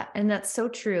love that. And that's so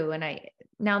true. And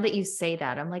now that you say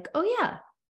that, I'm like, oh yeah,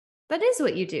 that is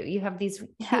what you do. You have these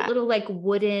cute little like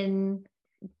wooden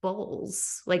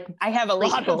bowls, like I have a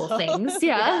lot of things.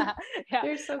 Yeah.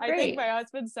 They're so great. I think my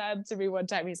husband said to me one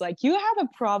time, he's like, you have a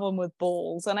problem with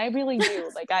bowls. And I really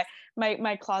do. Like,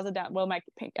 my closet my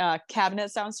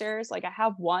cabinets downstairs, like I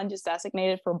have one just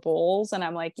designated for bowls. And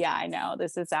I'm like, yeah, I know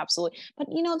this is absolutely, but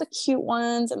the cute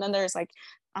ones. And then there's like,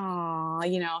 so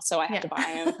I had to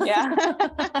buy them. Yeah.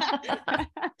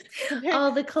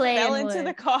 All the clay fell into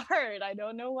the cart. I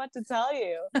don't know what to tell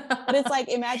you. But it's like,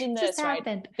 imagine this,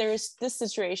 right? There's this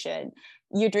situation.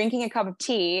 You're drinking a cup of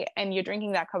tea, and you're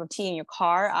drinking that cup of tea in your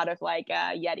car out of like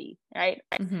a Yeti, right?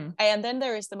 Mm-hmm. And then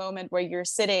there is the moment where you're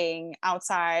sitting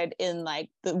outside in like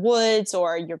the woods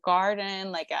or your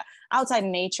garden, like outside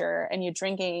in nature, and you're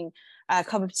drinking a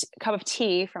cup of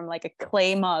tea from like a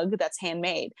clay mug that's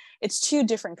handmade. It's 2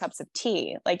 different cups of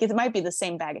tea. Like, it might be the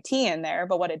same bag of tea in there,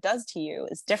 but what it does to you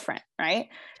is different, right?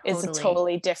 Totally. It's a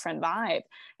totally different vibe,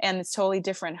 and it's totally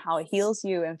different how it heals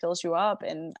you and fills you up.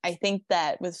 And I think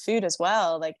that with food as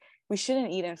well, like, we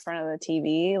shouldn't eat in front of the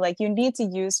TV. Like, you need to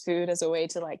use food as a way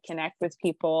to like connect with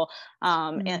people,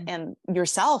 and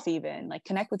yourself, even like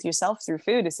connect with yourself through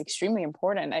food is extremely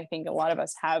important. I think a lot of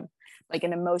us have like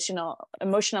an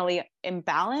emotionally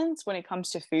imbalance when it comes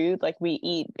to food. Like, we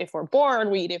eat if we're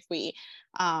bored, we eat if we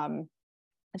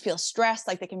feel stressed.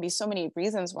 Like, there can be so many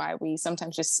reasons why we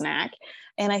sometimes just snack.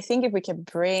 And I think if we could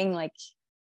bring like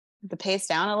the pace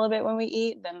down a little bit when we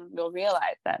eat, then we'll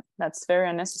realize that that's very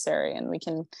unnecessary, and we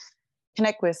can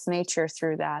connect with nature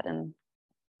through that and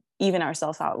even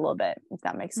ourselves out a little bit, if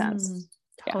that makes sense.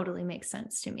 Totally makes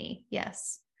sense to me.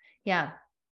 Yes. Yeah.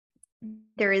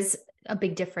 There is a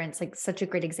big difference, like such a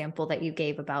great example that you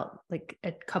gave about like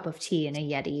a cup of tea in a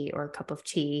Yeti, or a cup of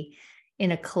tea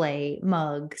in a clay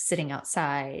mug sitting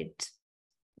outside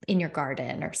in your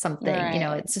garden or something. Right. You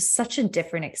know, it's just such a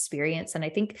different experience. And I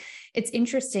think it's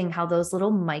interesting how those little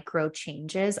micro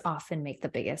changes often make the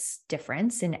biggest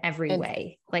difference in every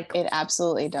way. Like, it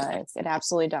absolutely does. It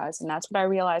absolutely does. And that's what I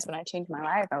realized when I changed my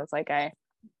life. I was like, I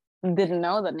didn't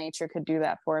know that nature could do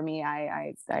that for me.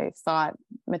 I thought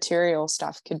material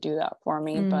stuff could do that for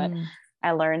me, but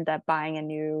I learned that buying a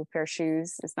new pair of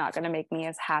shoes is not going to make me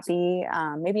as happy,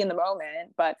 maybe in the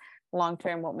moment, but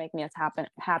long-term won't make me as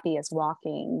happy as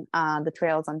walking the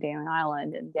trails on Damon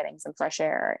Island and getting some fresh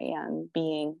air and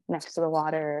being next to the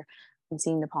water and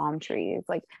seeing the palm trees.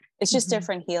 Like, it's just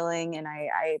different healing. And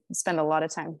I spend a lot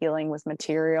of time healing with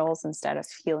materials instead of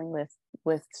healing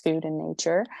with food and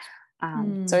nature.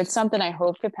 So it's something I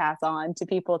hope to pass on to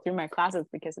people through my classes,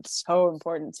 because it's so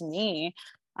important to me.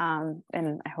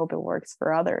 And I hope it works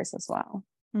for others as well.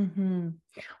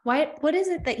 What is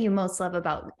it that you most love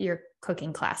about your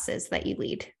cooking classes that you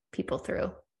lead people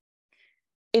through?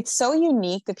 It's so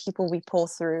unique, the people we pull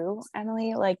through,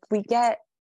 Emily. Like, we get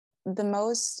the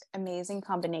most amazing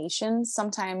combinations.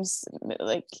 Sometimes,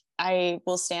 like, I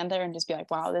will stand there and just be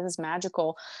like, wow, this is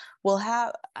magical. One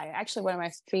of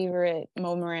my favorite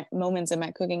moments in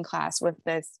my cooking class with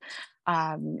this,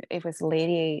 it was a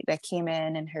lady that came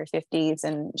in her 50s,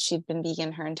 and she'd been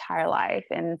vegan her entire life.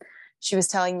 And she was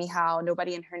telling me how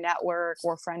nobody in her network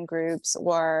or friend groups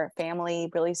or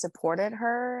family really supported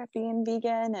her being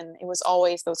vegan. And it was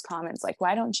always those comments like,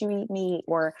 why don't you eat meat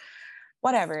or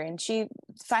whatever. And she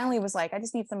finally was like, I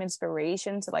just need some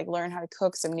inspiration to like learn how to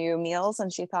cook some new meals.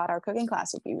 And she thought our cooking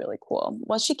class would be really cool.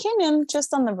 Well, she came in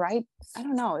just on the right, I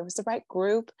don't know, it was the right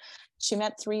group. She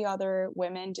met 3 other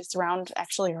women just around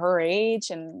actually her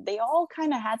age, and they all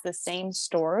kind of had the same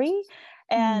story.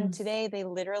 And today they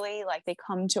literally, like, they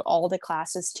come to all the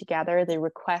classes together. They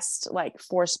request like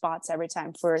 4 spots every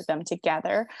time for them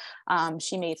together.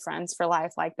 She made friends for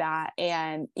life like that.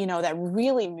 And, you know, that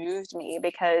really moved me,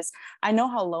 because I know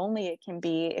how lonely it can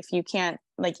be if you can't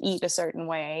like eat a certain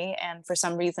way. And for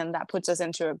some reason that puts us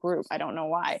into a group. I don't know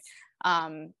why.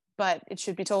 But it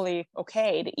should be totally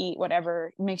okay to eat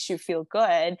whatever makes you feel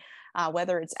good,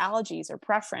 whether it's allergies or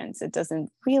preference. It doesn't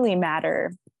really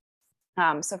matter.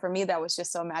 So for me, that was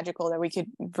just so magical that we could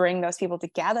bring those people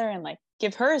together and like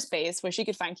give her a space where she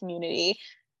could find community.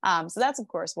 So that's of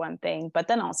course one thing, but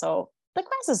then also the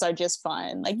classes are just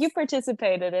fun. Like, you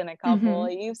participated in a couple,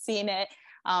 you've seen it.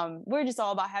 We're just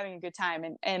all about having a good time,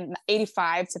 and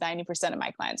 85 to 90% of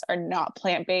my clients are not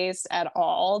plant-based at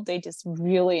all. They just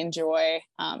really enjoy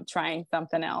trying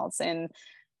something else, and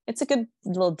it's a good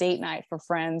little date night for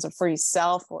friends or for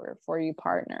yourself or for your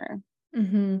partner.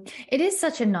 It is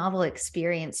such a novel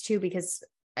experience too, because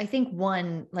I think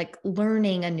one, like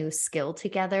learning a new skill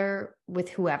together with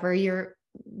whoever you're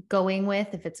going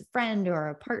with, if it's a friend or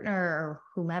a partner or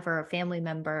whomever, a family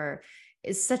member,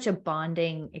 is such a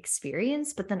bonding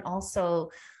experience. But then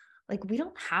also, like, we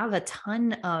don't have a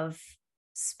ton of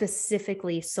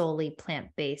specifically solely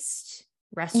plant-based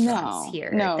restaurants here.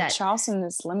 No, Charleston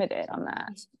is limited on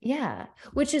that. Yeah,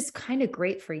 which is kind of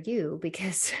great for you,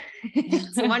 because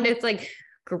it's like,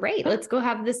 great, let's go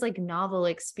have this like novel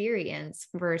experience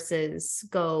versus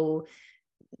go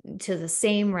to the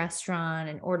same restaurant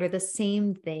and order the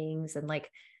same things and like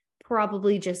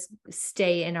probably just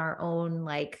stay in our own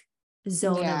like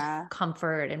zone of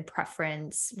comfort and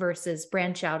preference versus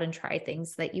branch out and try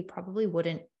things that you probably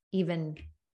wouldn't even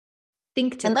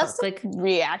think to and cook. That's the like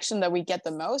reaction that we get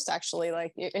the most, actually.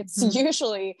 Like, it's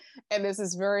usually, and this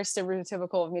is very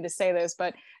stereotypical of me to say this,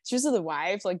 but it's usually the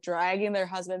wives like dragging their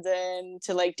husbands in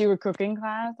to like do a cooking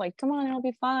class, like, come on, it'll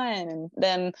be fun. And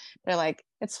then they're like,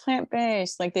 it's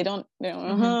plant-based, like they don't you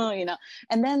know.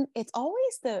 And then it's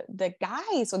always the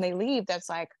guys when they leave that's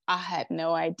like, I had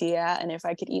no idea, and if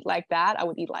I could eat like that, I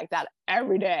would eat like that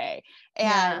every day.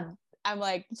 And I'm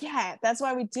like, yeah, that's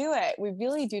why we do it. We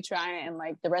really do try, and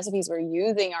like the recipes we're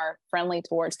using are friendly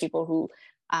towards people who,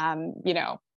 you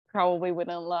know, probably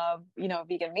wouldn't love, a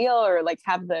vegan meal or like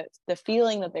have the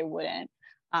feeling that they wouldn't.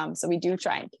 So we do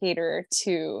try and cater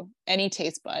to any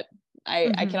taste bud.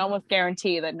 I can almost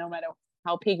guarantee that no matter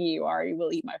how picky you are, you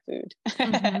will eat my food.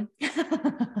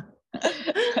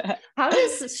 How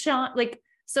does Sean,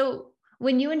 so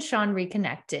when you and Sean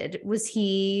reconnected, was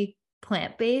he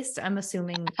plant-based? I'm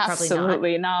assuming probably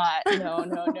Absolutely not.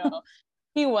 No.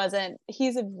 He wasn't.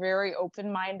 He's a very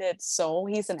open-minded soul.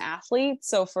 He's an athlete.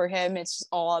 So for him, it's just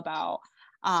all about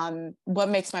what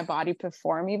makes my body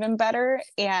perform even better.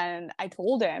 And I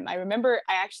told him, I remember,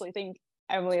 I actually think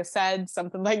Emily has said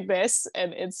something like this,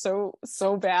 and it's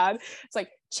so bad. It's like,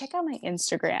 check out my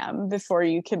Instagram before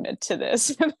you commit to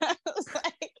this. And I was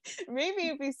like, maybe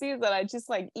if he sees that I just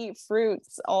like eat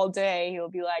fruits all day, he'll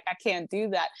be like, I can't do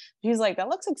that. He's like, that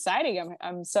looks exciting.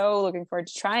 I'm so looking forward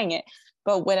to trying it.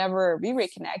 But whenever we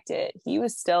reconnected, he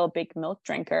was still a big milk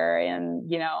drinker and,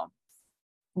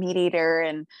 meat eater.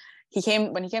 And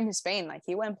when he came to Spain, like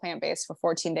he went plant-based for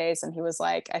 14 days. And he was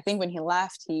like, I think when he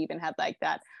left, he even had like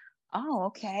that, oh,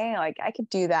 okay, like I could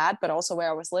do that. But also where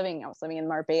I was living in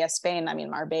Marbella, Spain. I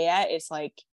mean, Marbella is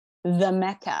like the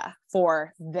Mecca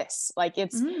for this. Like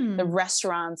the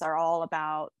restaurants are all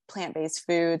about plant-based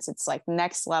foods. It's like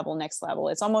next level.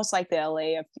 It's almost like the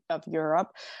LA of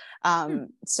Europe.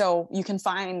 So you can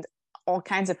find all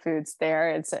kinds of foods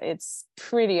there. It's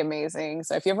pretty amazing.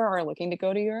 So if you ever are looking to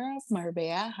go to Europe,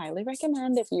 Marbella, highly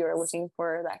recommend if you are looking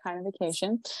for that kind of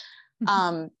vacation.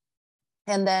 And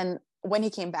then when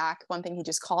he came back, one thing he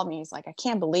just called me, he's like, I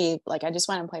can't believe, like, I just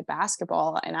went and played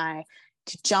basketball and I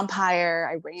could jump higher.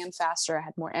 I ran faster. I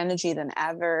had more energy than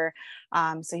ever.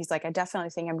 So he's like, I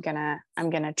definitely think I'm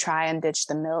gonna try and ditch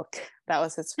the milk. That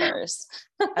was his first.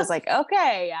 I was like,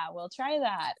 okay, yeah, we'll try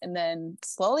that. And then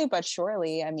slowly but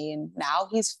surely, I mean, now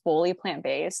he's fully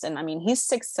plant-based. And I mean, he's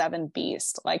 6'7"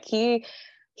 beast. Like he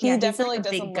definitely like a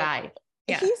doesn't big guy.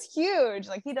 Yeah. He's huge.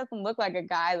 Like he doesn't look like a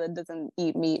guy that doesn't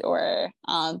eat meat or,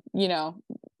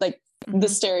 like the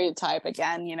stereotype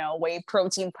again, whey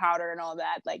protein powder and all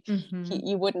that. Like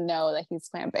you wouldn't know that he's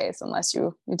plant-based unless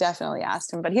you definitely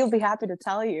asked him, but he'll be happy to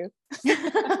tell you.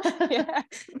 yeah,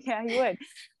 he would.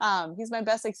 He's my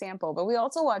best example, but we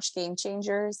also watched Game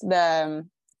Changers.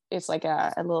 It's like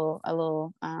a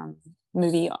little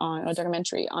movie or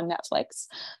documentary on Netflix,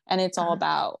 and it's all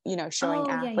about showing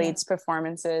athletes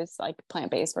performances like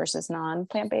plant-based versus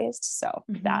non-plant-based. So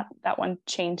that one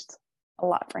changed a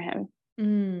lot for him.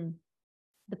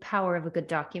 The power of a good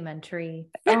documentary.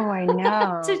 Oh, I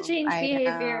know. To change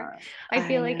behavior. I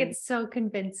feel like it's so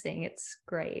convincing. It's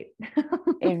great.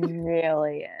 It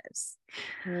really is.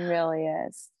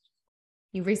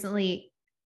 You recently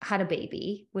had a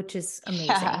baby, which is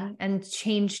amazing and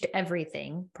changed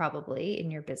everything probably in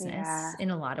your business in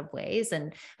a lot of ways,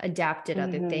 and adapted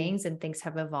other things, and things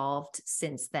have evolved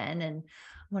since then. And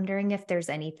wondering if there's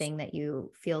anything that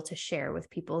you feel to share with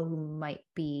people who might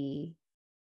be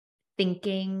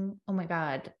thinking, oh my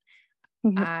God,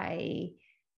 I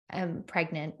am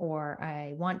pregnant, or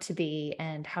I want to be,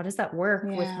 and how does that work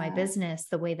with my business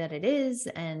the way that it is?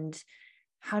 And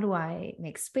how do I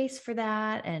make space for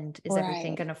that? And is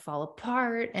everything going to fall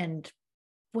apart? And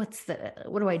what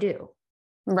do I do?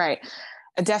 Right.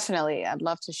 Definitely. I'd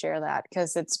love to share that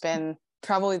because it's been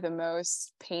probably the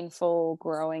most painful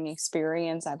growing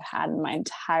experience I've had in my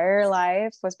entire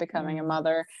life was becoming a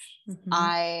mother.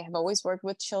 I have always worked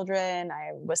with children.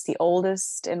 I was the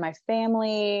oldest in my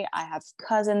family. I have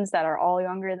cousins that are all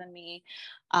younger than me.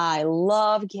 I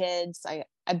love kids. I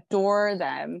adore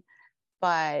them.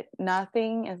 But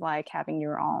nothing is like having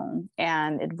your own.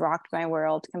 And it rocked my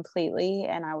world completely.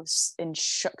 And I was in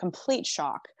complete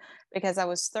shock because I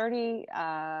was 31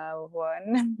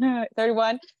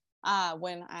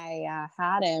 when I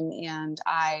had him. And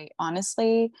I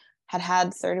honestly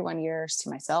had 31 years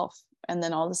to myself. And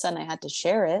then all of a sudden I had to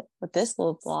share it with this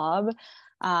little blob.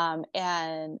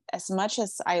 And as much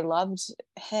as I loved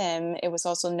him, it was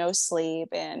also no sleep.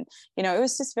 And, it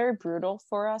was just very brutal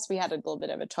for us. We had a little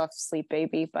bit of a tough sleep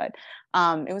baby, but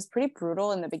it was pretty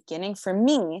brutal in the beginning for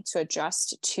me to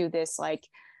adjust to this, like,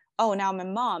 oh, now I'm a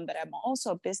mom, but I'm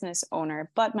also a business owner.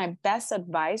 But my best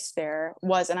advice there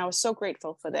was, and I was so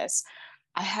grateful for this,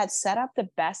 I had set up the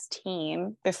best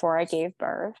team before I gave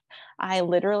birth. I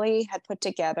literally had put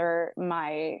together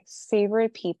my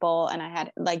favorite people, and I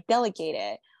had like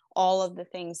delegated all of the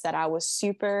things that I was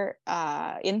super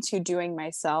into doing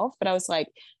myself. But I was like,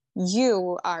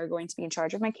 you are going to be in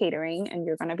charge of my catering, and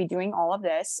you're going to be doing all of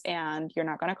this, and you're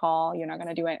not going to call, you're not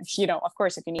going to do it. Of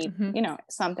course, if you need,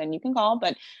 something you can call,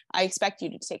 but I expect you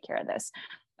to take care of this.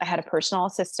 I had a personal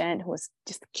assistant who was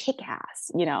just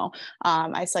kick-ass, you know.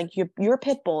 I was like, you're a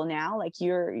pit bull now. Like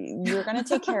you're going to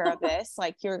take care of this.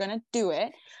 Like you're going to do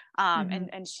it.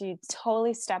 And she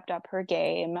totally stepped up her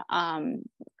game.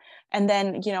 And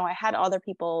then, you know, I had other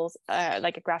people,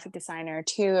 like a graphic designer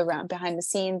too, around behind the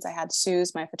scenes. I had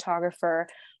Suze, my photographer,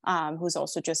 who's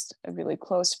also just a really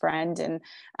close friend.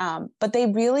 And, but they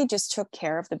really just took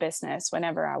care of the business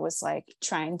whenever I was like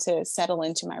trying to settle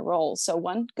into my role. So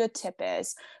one good tip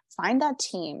is find that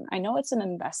team. I know it's an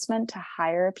investment to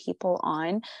hire people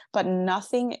on, but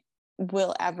nothing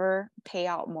will ever pay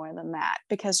out more than that,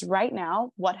 because right now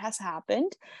what has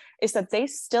happened is that they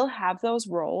still have those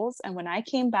roles. And when I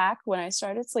came back, when I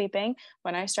started sleeping,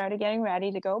 when I started getting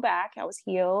ready to go back, I was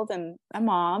healed and a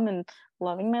mom and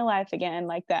loving my life again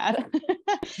like that.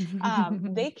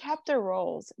 They kept their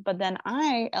roles, but then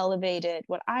I elevated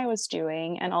what I was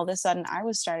doing, and all of a sudden I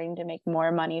was starting to make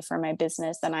more money for my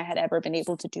business than I had ever been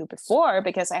able to do before,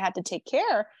 because I had to take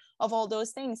care of all those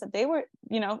things that they were,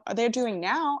 you know, they're doing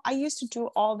now. I used to do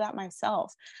all that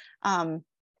myself.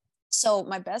 So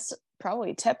my best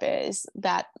probably tip is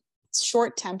that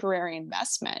short temporary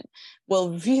investment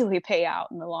will really pay out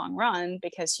in the long run,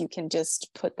 because you can just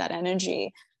put that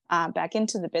energy back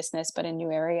into the business, but in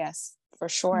new areas for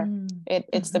sure.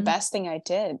 It's the best thing I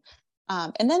did.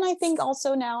 And then I think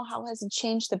also now, how has it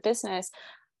changed the business?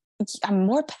 I'm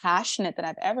more passionate than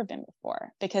I've ever been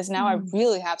before, because now I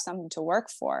really have something to work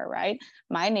for, right?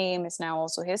 My name is now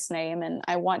also his name, and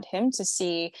I want him to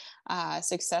see a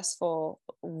successful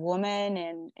woman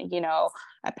and, you know,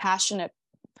 a passionate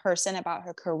person about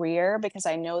her career, because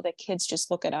I know that kids just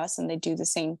look at us and they do the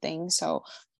same thing. So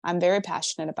I'm very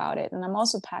passionate about it. And I'm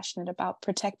also passionate about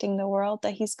protecting the world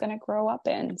that he's going to grow up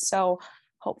in. So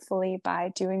hopefully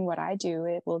by doing what I do,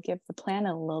 it will give the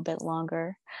planet a little bit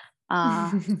longer.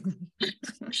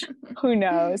 Who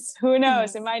knows?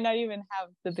 It might not even have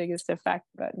the biggest effect,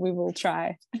 but we will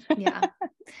try. Yeah.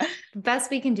 The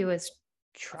best we can do is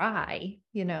try,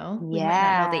 you know, we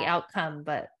might not know the outcome,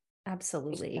 but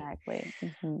absolutely. Exactly.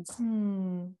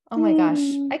 Oh my gosh.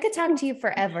 I could talk to you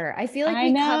forever. I feel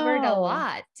like we covered a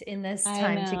lot in this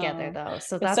time together though.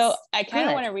 So I kind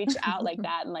of want to reach out like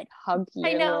that and like hug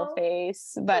your little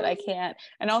face, but I can't.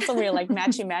 And also we're like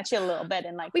matchy a little bit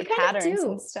and like the patterns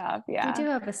and stuff. Yeah. We do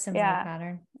have a similar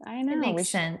pattern. I know. It makes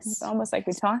sense. It's almost like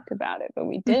we talked about it, but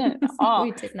we didn't.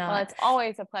 We did not. Well, it's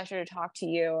always a pleasure to talk to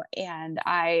you. And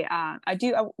I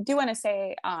do want to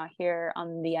say here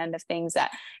on the end of things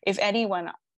that if anyone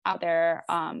out there,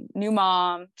 new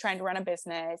mom trying to run a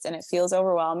business and it feels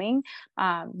overwhelming,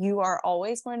 you are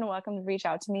always more than welcome to reach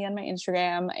out to me on my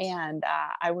Instagram, and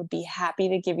I would be happy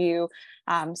to give you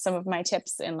some of my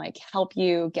tips and like help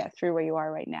you get through where you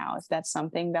are right now, if that's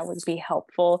something that would be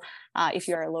helpful. If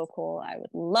you're local, I would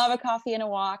love a coffee and a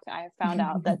walk. I have found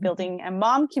out that building a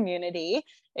mom community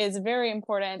is very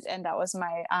important, and that was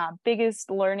my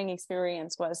biggest learning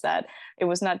experience, was that it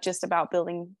was not just about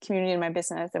building community in my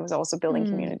business, it was also building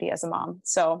community as a mom.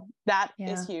 So that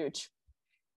is huge.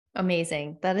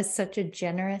 Amazing. That is such a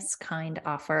generous, kind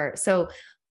offer. So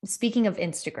speaking of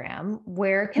Instagram,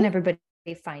 where can everybody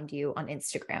find you on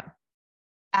Instagram?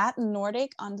 At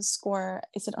Nordic _,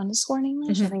 is it underscore in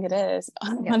English? I think it is.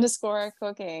 Underscore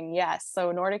cooking. Yes.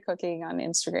 So Nordic cooking on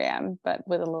Instagram, but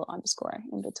with a little underscore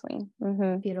in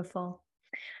between. Beautiful.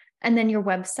 And then your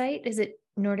website, is it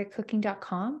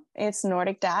nordiccooking.com? It's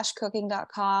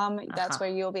nordic-cooking.com. That's where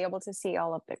you'll be able to see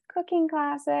all of the cooking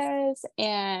classes,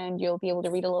 and you'll be able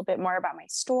to read a little bit more about my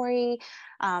story.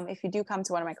 If you do come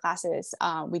to one of my classes,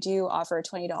 we do offer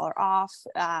 $20 off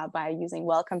by using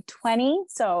Welcome 20.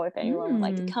 So if anyone would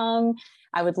like to come,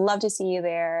 I would love to see you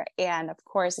there. And of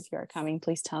course, if you're coming,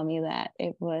 please tell me that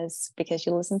it was because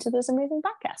you listened to this amazing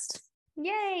podcast.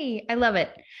 Yay. I love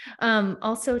it.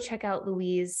 Also check out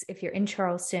Louise if you're in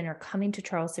Charleston or coming to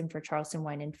Charleston for Charleston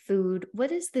Wine and Food.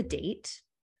 What is the date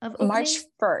of opening?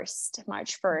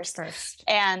 March 1st.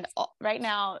 And right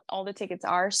now, all the tickets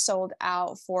are sold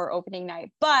out for opening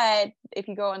night. But if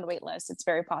you go on the wait list, it's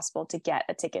very possible to get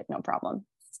a ticket. No problem.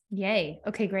 Yay.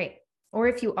 Okay, great. Or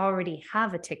if you already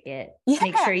have a ticket,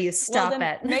 make sure you stop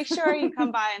at. Make sure you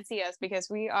come by and see us, because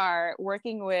we are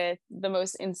working with the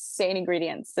most insane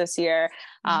ingredients this year.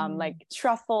 Like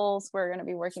truffles, we're going to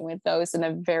be working with those in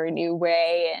a very new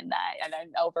way. And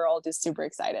I'm overall just super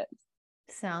excited.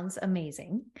 Sounds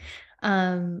amazing.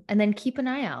 And then keep an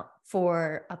eye out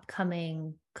for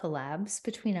upcoming collabs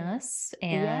between us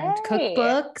and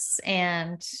cookbooks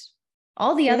and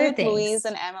all the other things. Louise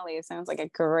and Emily sounds like a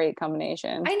great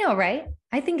combination. I know, right?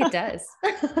 I think it does.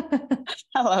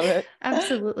 I love it.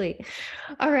 Absolutely.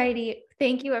 All righty.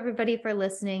 Thank you everybody for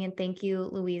listening. And thank you,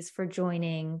 Louise, for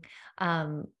joining.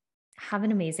 Have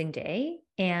an amazing day.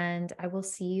 And I will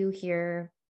see you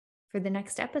here for the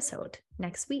next episode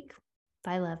next week.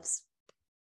 Bye, loves.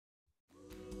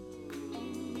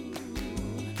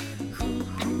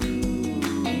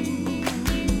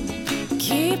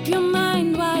 Keep your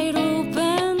mind wide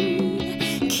open.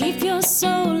 Keep your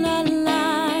soul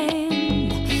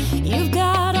aligned. You've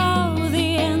got all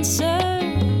the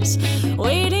answers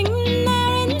waiting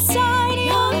there inside.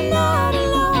 You're not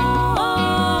alone.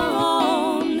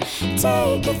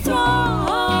 Take a throne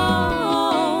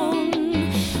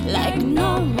like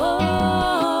nobody's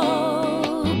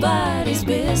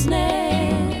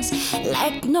business.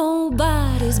 Like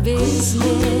nobody's business.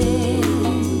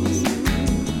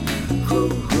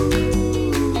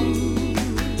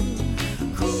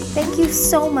 Thank you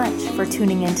so much for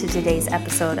tuning into today's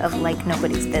episode of Like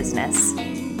Nobody's Business.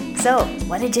 So,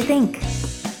 what did you think?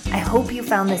 I hope you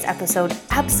found this episode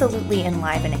absolutely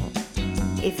enlivening.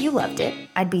 If you loved it,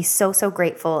 I'd be so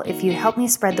grateful if you'd help me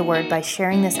spread the word by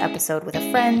sharing this episode with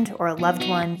a friend or a loved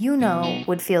one you know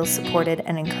would feel supported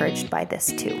and encouraged by this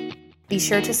too. Be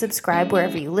sure to subscribe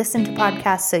wherever you listen to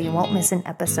podcasts so you won't miss an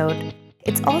episode.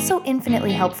 It's also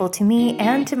infinitely helpful to me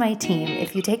and to my team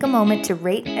if you take a moment to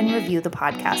rate and review the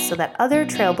podcast so that other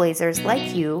trailblazers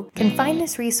like you can find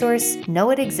this resource,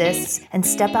 know it exists, and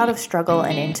step out of struggle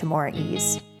and into more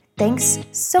ease. Thanks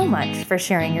so much for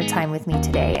sharing your time with me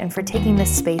today and for taking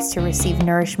this space to receive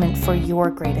nourishment for your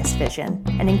greatest vision.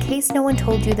 And in case no one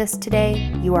told you this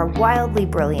today, you are wildly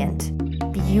brilliant,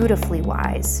 beautifully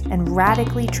wise, and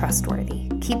radically trustworthy.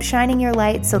 Keep shining your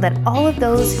light so that all of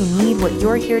those who need what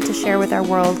you're here to share with our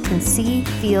world can see,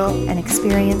 feel, and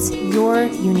experience your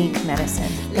unique medicine.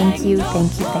 Thank you,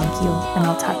 thank you, thank you, and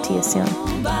I'll talk to you soon.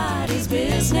 Nobody's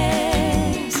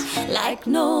business, like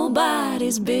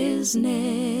nobody's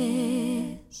business.